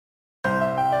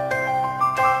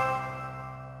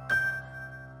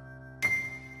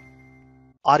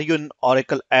Are you an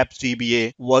Oracle Apps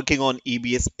DBA working on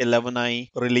EBS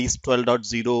 11i, release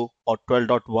 12.0 or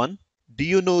 12.1? Do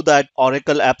you know that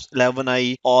Oracle Apps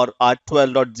 11i or R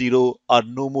 12.0 are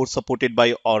no more supported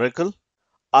by Oracle?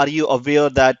 Are you aware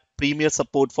that Premier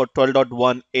support for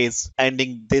 12.1 is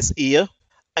ending this year?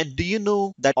 And do you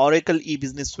know that Oracle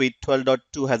eBusiness Suite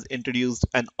 12.2 has introduced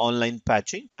an online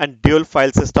patching and dual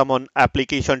file system on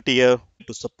application tier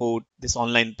to support this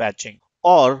online patching?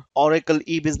 Or Oracle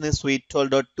eBusiness Suite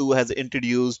 12.2 has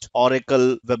introduced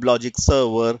Oracle WebLogic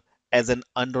Server as an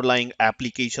underlying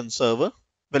application server?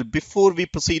 Well, before we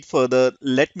proceed further,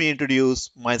 let me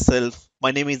introduce myself. My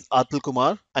name is Atul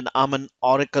Kumar and I'm an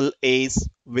Oracle ace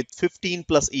with 15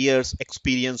 plus years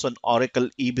experience on Oracle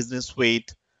eBusiness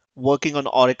Suite, working on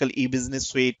Oracle eBusiness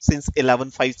Suite since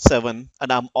 11.5.7,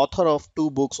 and I'm author of 2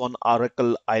 books on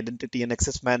Oracle Identity and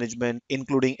Access Management,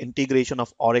 including integration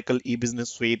of Oracle eBusiness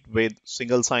Suite with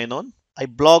single sign-on. I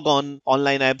blog on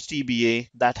Online Apps DBA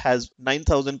that has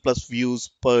 9,000 plus views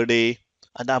per day,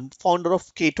 and I'm founder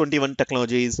of K21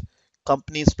 Technologies,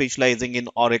 company specializing in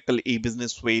Oracle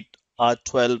eBusiness Suite,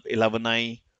 R12,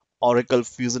 11i, Oracle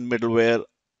Fusion Middleware,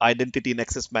 Identity and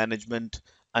Access Management,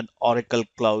 and Oracle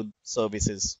Cloud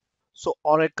Services. So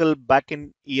Oracle back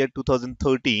in year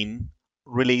 2013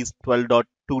 released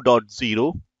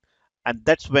 12.2.0, and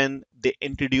that's when they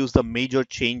introduced the major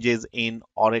changes in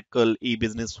Oracle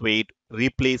eBusiness Suite,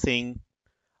 replacing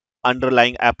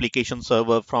underlying application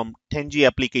server from 10G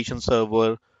application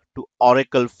server to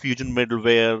Oracle Fusion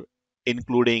Middleware,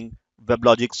 including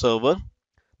WebLogic Server.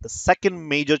 The second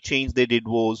major change they did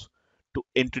was to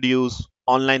introduce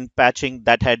online patching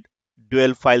that had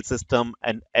dual file system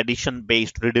and edition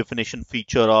based redefinition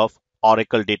feature of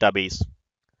Oracle database.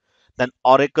 Then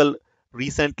Oracle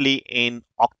recently in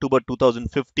October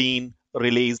 2015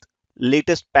 released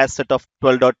latest patch set of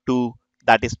 12.2,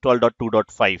 that is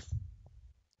 12.2.5.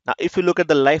 Now, if you look at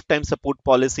the lifetime support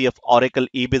policy of Oracle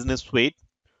eBusiness Suite,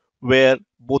 where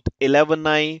both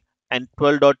 11i and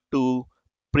 12.2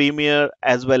 Premier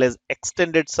as well as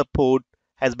extended support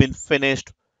has been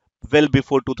finished well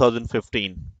before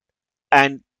 2015.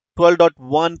 And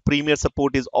 12.1 Premier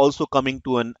support is also coming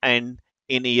to an end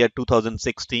in year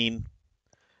 2016.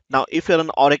 Now, if you're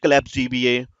an Oracle Apps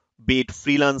DBA, be it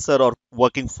freelancer or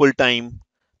working full time,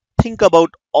 think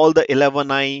about all the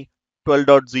 11i,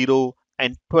 12.0,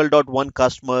 and 12.1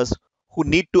 customers who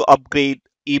need to upgrade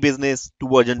eBusiness to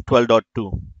version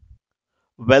 12.2.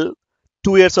 Well,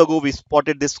 2 years ago, we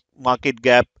spotted this market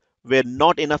gap where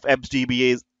not enough apps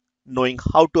DBAs knowing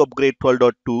how to upgrade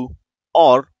 12.2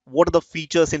 or what are the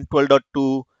features in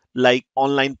 12.2 like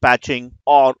online patching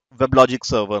or WebLogic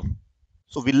server.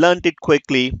 So we learned it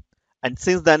quickly, and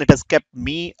since then it has kept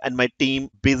me and my team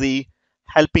busy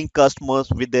helping customers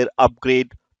with their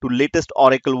upgrade to latest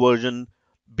Oracle version,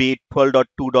 be it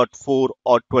 12.2.4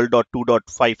 or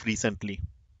 12.2.5 recently.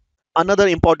 Another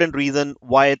important reason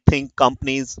why I think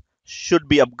companies should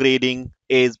be upgrading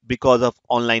is because of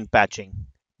online patching.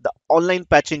 The online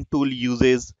patching tool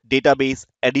uses database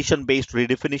addition based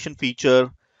redefinition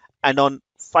feature, and on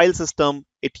file system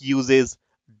it uses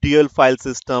dual file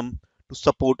system to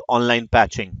support online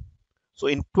patching. So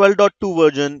in 12.2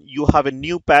 version you have a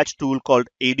new patch tool called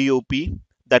ADOP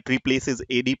that replaces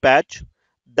AD patch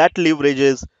that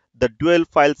leverages the dual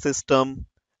file system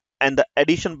and the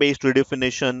addition based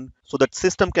redefinition so that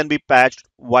system can be patched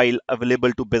while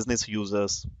available to business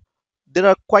users. There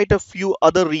are quite a few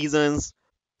other reasons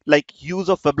like use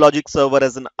of WebLogic server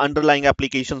as an underlying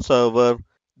application server.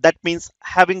 That means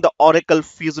having the Oracle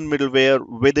Fusion middleware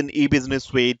within eBusiness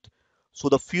Suite so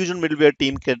the Fusion middleware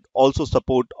team can also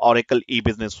support Oracle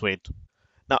eBusiness Suite.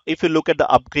 Now, if you look at the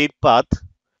upgrade path,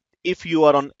 if you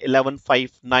are on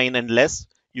 11.5.9 and less,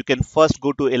 you can first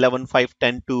go to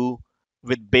 11.5.10.2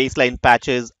 with baseline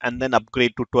patches and then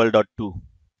upgrade to 12.2.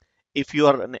 If you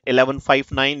are on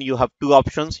 11.5.9, you have two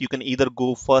options. You can either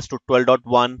go first to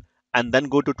 12.1 and then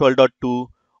go to 12.2,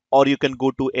 or you can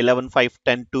go to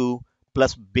 11.5.10.2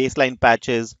 plus baseline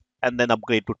patches and then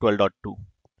upgrade to 12.2.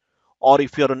 Or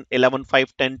if you're on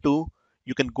 11.5.10.2,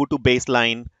 you can go to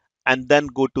baseline and then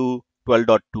go to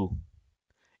 12.2.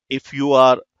 If you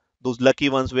are those lucky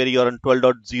ones where you're on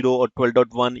 12.0 or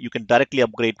 12.1, you can directly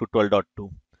upgrade to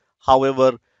 12.2.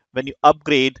 However, when you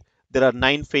upgrade, there are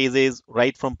 9 phases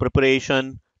right from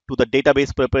preparation to the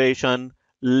database preparation,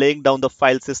 laying down the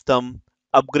file system,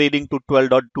 upgrading to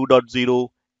 12.2.0,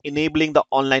 enabling the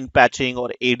online patching or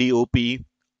ADOP,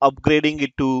 upgrading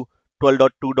it to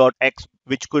 12.2.x,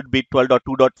 which could be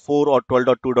 12.2.4 or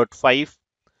 12.2.5,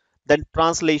 then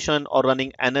translation or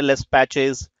running NLS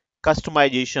patches,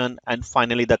 customization, and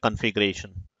finally the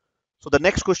configuration. So the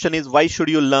next question is, why should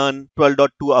you learn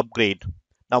 12.2 upgrade?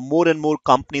 Now, more and more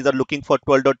companies are looking for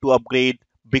 12.2 upgrade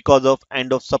because of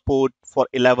end of support for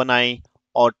 11i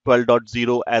or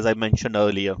 12.0, as I mentioned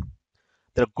earlier.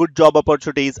 There are good job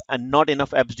opportunities and not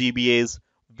enough FGBAs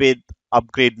with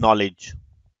upgrade knowledge.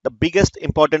 The biggest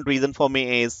important reason for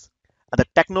me is the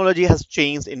technology has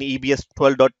changed in EBS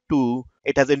 12.2.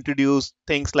 It has introduced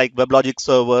things like WebLogic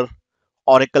Server,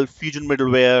 Oracle Fusion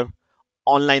Middleware,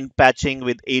 online patching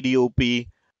with ADOP,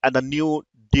 and the new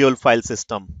dual file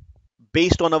system.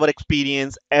 Based on our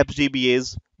experience,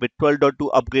 FGBAs with 12.2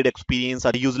 upgrade experience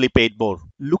are usually paid more.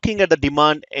 Looking at the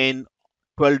demand in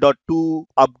 12.2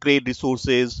 upgrade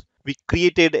resources, we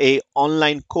created a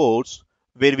online course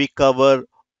where we cover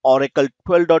Oracle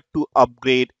 12.2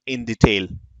 upgrade in detail.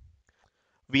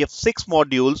 We have 6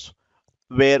 modules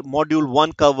where module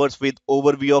 1 covers with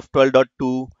overview of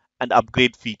 12.2 and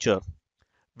upgrade feature.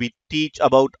 We teach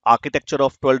about architecture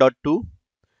of 12.2.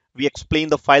 We explain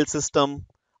the file system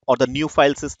or the new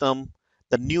file system,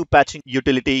 the new patching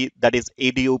utility that is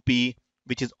ADOP,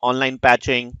 which is online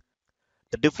patching,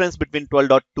 the difference between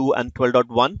 12.2 and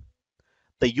 12.1,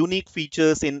 the unique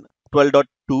features in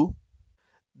 12.2.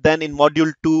 Then in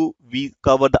module 2, we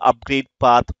cover the upgrade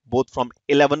path both from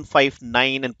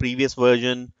 11.5.9 and previous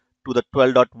version to the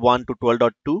 12.1 to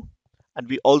 12.2. And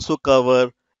we also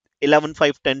cover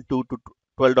 11.5.10.2 to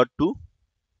 12.2.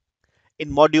 In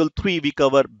module 3, we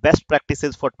cover best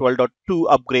practices for 12.2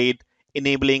 upgrade,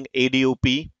 enabling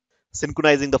ADOP,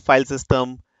 synchronizing the file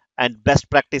system, and best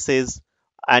practices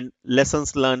and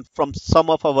lessons learned from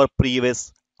some of our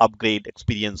previous upgrade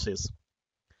experiences.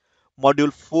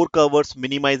 Module 4 covers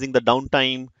minimizing the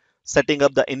downtime, setting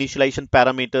up the initialization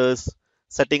parameters,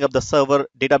 setting up the server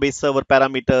database server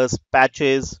parameters,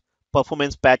 patches,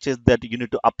 performance patches that you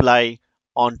need to apply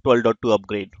on 12.2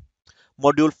 upgrade.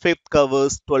 Module 5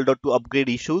 covers 12.2 upgrade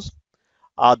issues,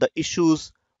 are the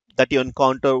issues that you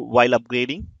encounter while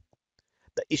upgrading,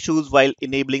 the issues while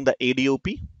enabling the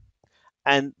ADOP,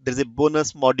 and there's a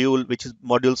bonus module which is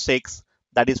module 6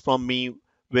 that is from me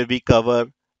where we cover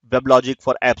WebLogic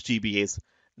for apps GBAs.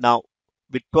 Now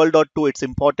with 12.2 it's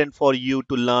important for you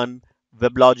to learn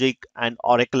WebLogic and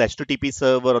Oracle HTTP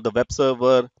server or the web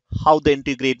server, how they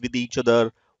integrate with each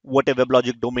other, what a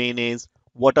WebLogic domain is,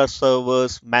 what are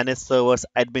servers, managed servers,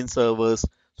 admin servers.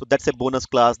 So that's a bonus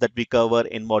class that we cover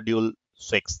in module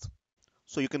 6.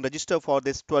 So you can register for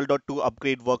this 12.2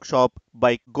 upgrade workshop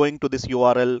by going to this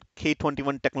URL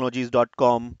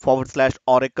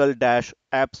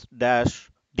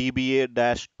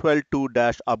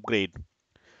k21technologies.com/oracle-apps-dba-12.2-upgrade.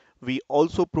 We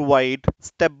also provide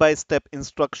step-by-step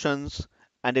instructions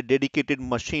and a dedicated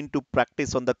machine to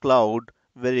practice on the cloud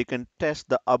where you can test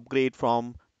the upgrade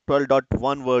from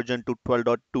 12.1 version to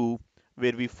 12.2,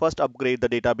 where we first upgrade the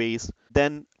database,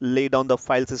 then lay down the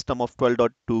file system of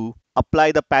 12.2,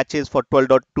 apply the patches for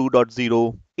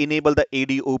 12.2.0, enable the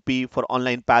ADOP for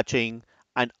online patching,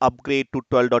 and upgrade to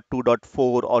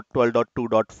 12.2.4 or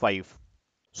 12.2.5.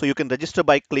 So you can register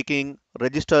by clicking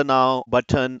register now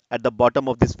button at the bottom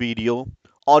of this video,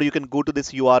 or you can go to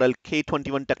this URL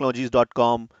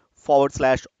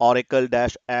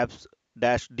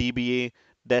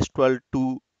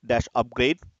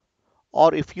k21technologies.com/oracle-apps-dba-12.2-upgrade.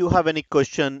 Or if you have any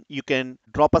question, you can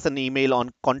drop us an email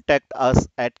on contact us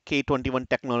at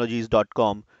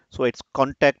k21technologies.com. So it's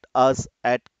contact us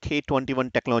at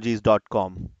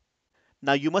k21technologies.com.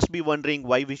 Now you must be wondering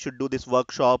why we should do this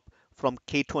workshop from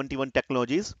K21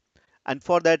 Technologies. And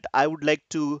for that, I would like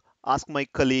to ask my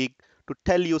colleague to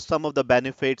tell you some of the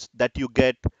benefits that you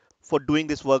get for doing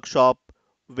this workshop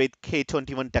with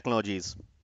K21 Technologies.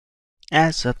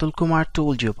 As Atul Kumar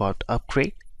told you about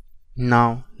Upgrade,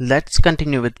 now let's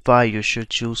continue with why you should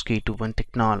choose K21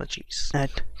 Technologies.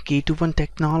 At K21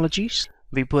 Technologies,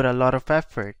 we put a lot of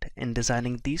effort in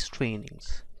designing these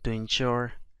trainings to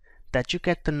ensure that you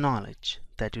get the knowledge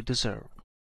that you deserve.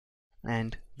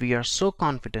 And we are so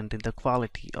confident in the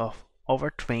quality of our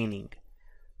training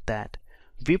that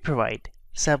we provide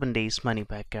 7 days money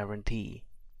back guarantee.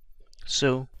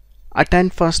 So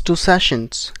attend first 2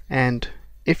 sessions, and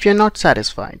if you're not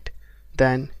satisfied,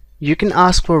 then you can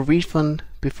ask for refund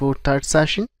before 3rd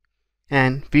session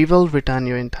and we will return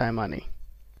your entire money.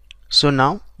 So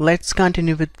now let's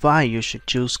continue with why you should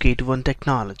choose K21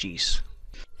 Technologies.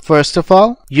 First of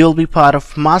all, you'll be part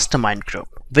of Mastermind Group,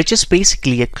 which is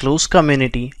basically a close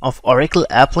community of Oracle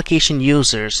application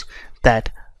users that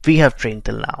we have trained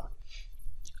till now.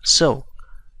 So,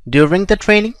 during the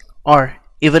training or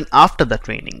even after the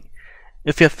training,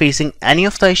 if you're facing any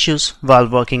of the issues while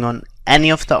working on any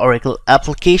of the Oracle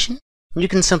application, you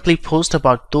can simply post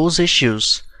about those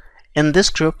issues in this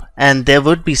group and there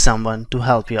would be someone to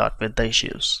help you out with the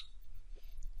issues.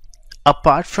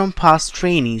 Apart from past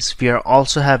trainees, we are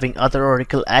also having other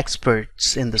Oracle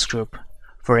experts in this group.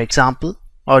 For example,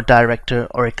 our director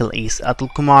Oracle is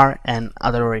Atul Kumar and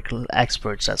other Oracle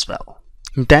experts as well.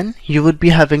 Then you would be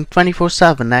having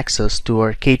 24/7 access to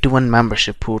our K21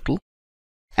 membership portal,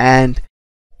 and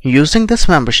using this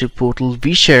membership portal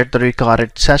we share the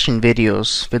recorded session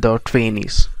videos with our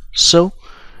trainees. So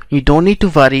you don't need to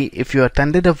worry if you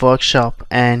attended a workshop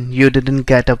and you didn't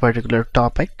get a particular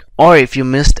topic, or if you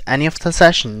missed any of the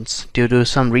sessions due to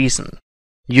some reason.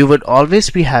 You would always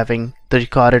be having the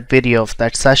recorded video of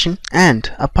that session. And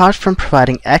apart from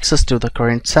providing access to the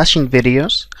current session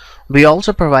videos, we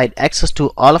also provide access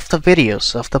to all of the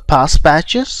videos of the past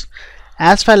batches,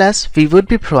 as well as we would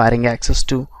be providing access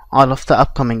to all of the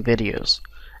upcoming videos,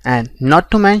 and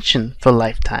not to mention for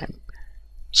lifetime.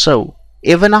 So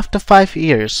even after 5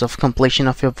 years of completion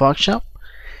of your workshop,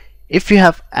 if you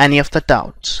have any of the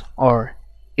doubts, or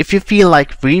if you feel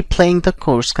like replaying the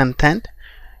course content,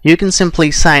 you can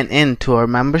simply sign in to our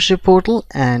membership portal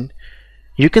and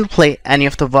you can play any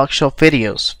of the workshop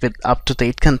videos with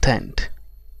up-to-date content.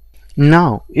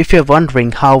 Now, if you're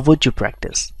wondering how would you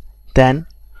practice, then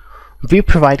we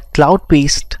provide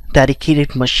cloud-based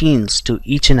dedicated machines to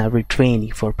each and every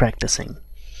trainee for practicing.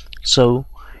 So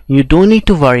you don't need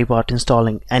to worry about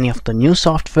installing any of the new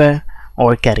software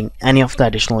or getting any of the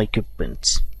additional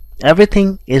equipments.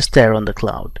 Everything is there on the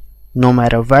cloud. No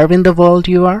matter where in the world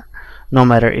you are, no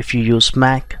matter if you use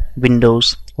Mac,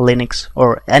 Windows, Linux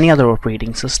or any other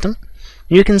operating system,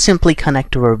 you can simply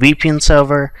connect to our VPN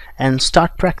server and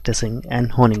start practicing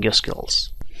and honing your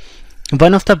skills.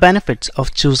 One of the benefits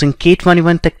of choosing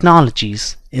K21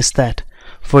 Technologies is that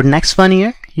for next 1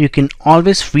 year, you can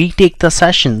always retake the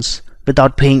sessions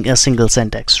without paying a single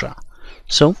cent extra.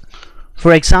 So,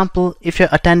 for example, if you're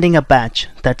attending a batch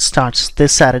that starts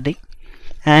this Saturday,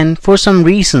 and for some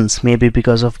reasons, maybe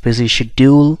because of busy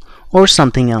schedule or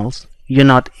something else, you're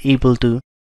not able to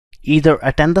either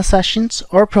attend the sessions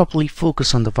or properly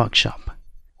focus on the workshop.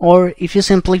 Or if you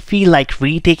simply feel like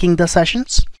retaking the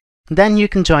sessions, then you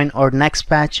can join our next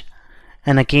batch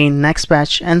and again next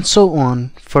batch and so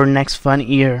on for next 1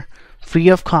 year free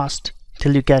of cost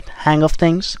till you get hang of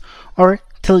things or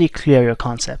till you clear your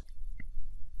concept.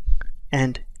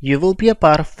 And you will be a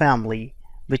part of family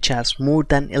which has more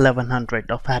than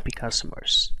 1100 of happy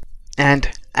customers. And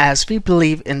as we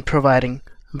believe in providing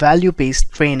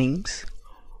value-based trainings,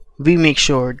 we make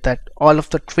sure that all of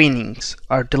the trainings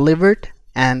are delivered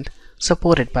and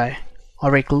supported by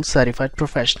Oracle certified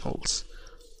professionals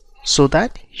so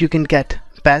that you can get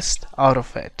best out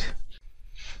of it.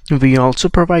 We also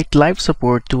provide live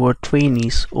support to our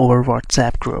trainees over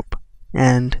Watsapp group,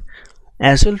 and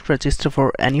as you'll register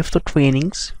for any of the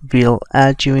trainings, we'll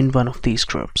add you in one of these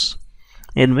groups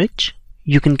in which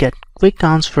you can get quick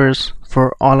answers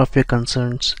for all of your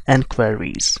concerns and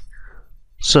queries.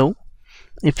 So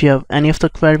if you have any of the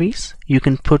queries, you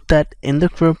can put that in the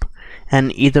group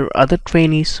and either other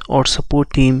trainees or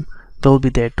support team will be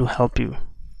there to help you.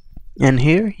 And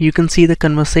here you can see the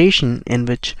conversation in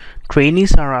which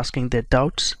trainees are asking their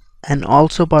doubts and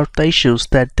also about the issues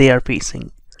that they are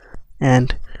facing.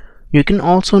 And you can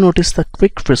also notice the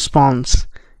quick response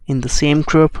in the same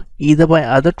group either by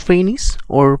other trainees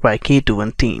or by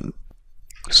K21 team.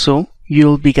 So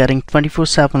you'll be getting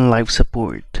 24/7 live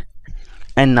support.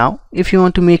 And now if you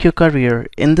want to make your career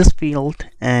in this field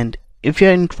and if you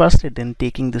are interested in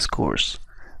taking this course,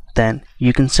 then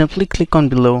you can simply click on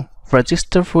below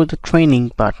register for the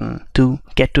training button to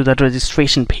get to that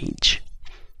registration page.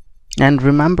 And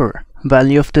remember,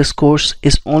 value of this course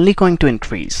is only going to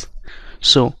increase.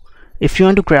 So if you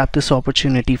want to grab this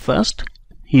opportunity first,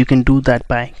 you can do that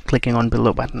by clicking on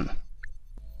below button.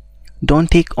 Don't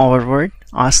take our word,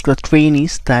 ask the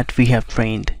trainees that we have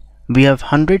trained. We have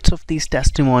hundreds of these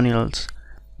testimonials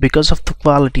because of the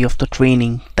quality of the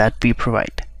training that we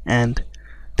provide, and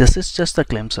this is just a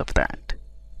glimpse of that.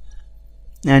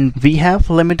 And we have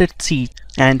limited seats,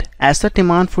 and as the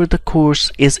demand for the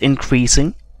course is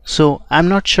increasing, so I'm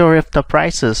not sure if the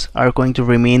prices are going to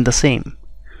remain the same.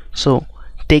 So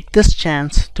take this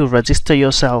chance to register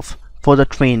yourself for the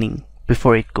training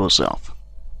before it goes off.